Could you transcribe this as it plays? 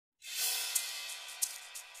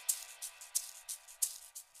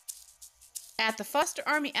At the Foster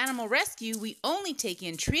Army Animal Rescue, we only take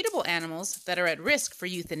in treatable animals that are at risk for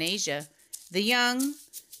euthanasia. The young,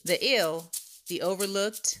 the ill, the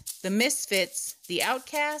overlooked, the misfits, the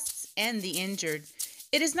outcasts, and the injured.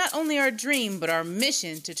 It is not only our dream, but our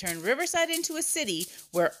mission to turn Riverside into a city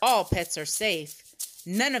where all pets are safe.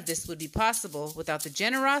 None of this would be possible without the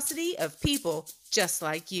generosity of people just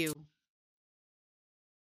like you.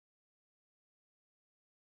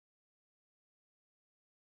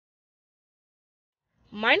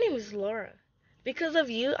 My name is Laura. Because of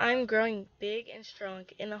you, I'm growing big and strong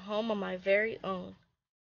in a home of my very own.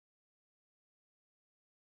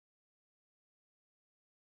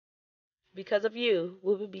 Because of you,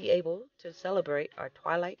 we will be able to celebrate our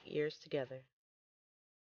twilight years together.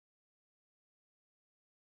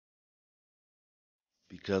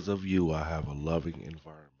 Because of you, I have a loving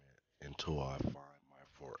environment until I find my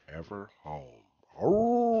forever home.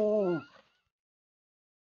 Oh!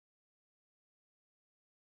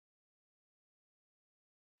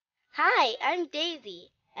 Hi, I'm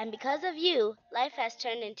Daisy, and because of you, life has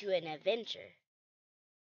turned into an adventure.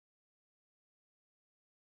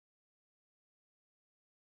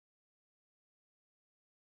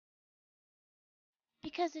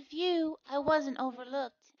 Because of you, I wasn't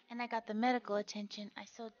overlooked, and I got the medical attention I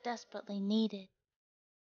so desperately needed.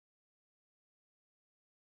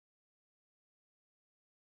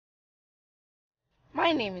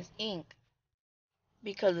 My name is Ink.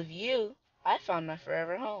 Because of you, I found my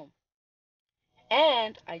forever home.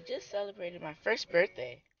 And I just celebrated my first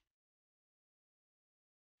birthday.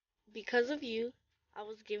 Because of you, I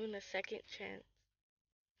was given a second chance.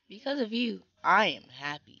 Because of you, I am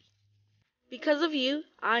happy. Because of you,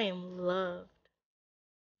 I am loved.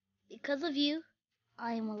 Because of you,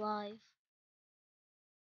 I am alive.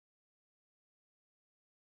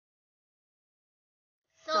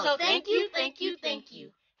 So thank you, thank you, thank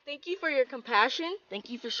you. Thank you for your compassion. Thank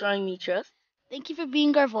you for showing me trust. Thank you for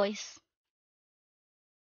being our voice.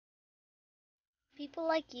 People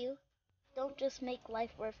like you don't just make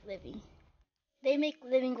life worth living, they make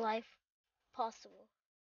living life possible.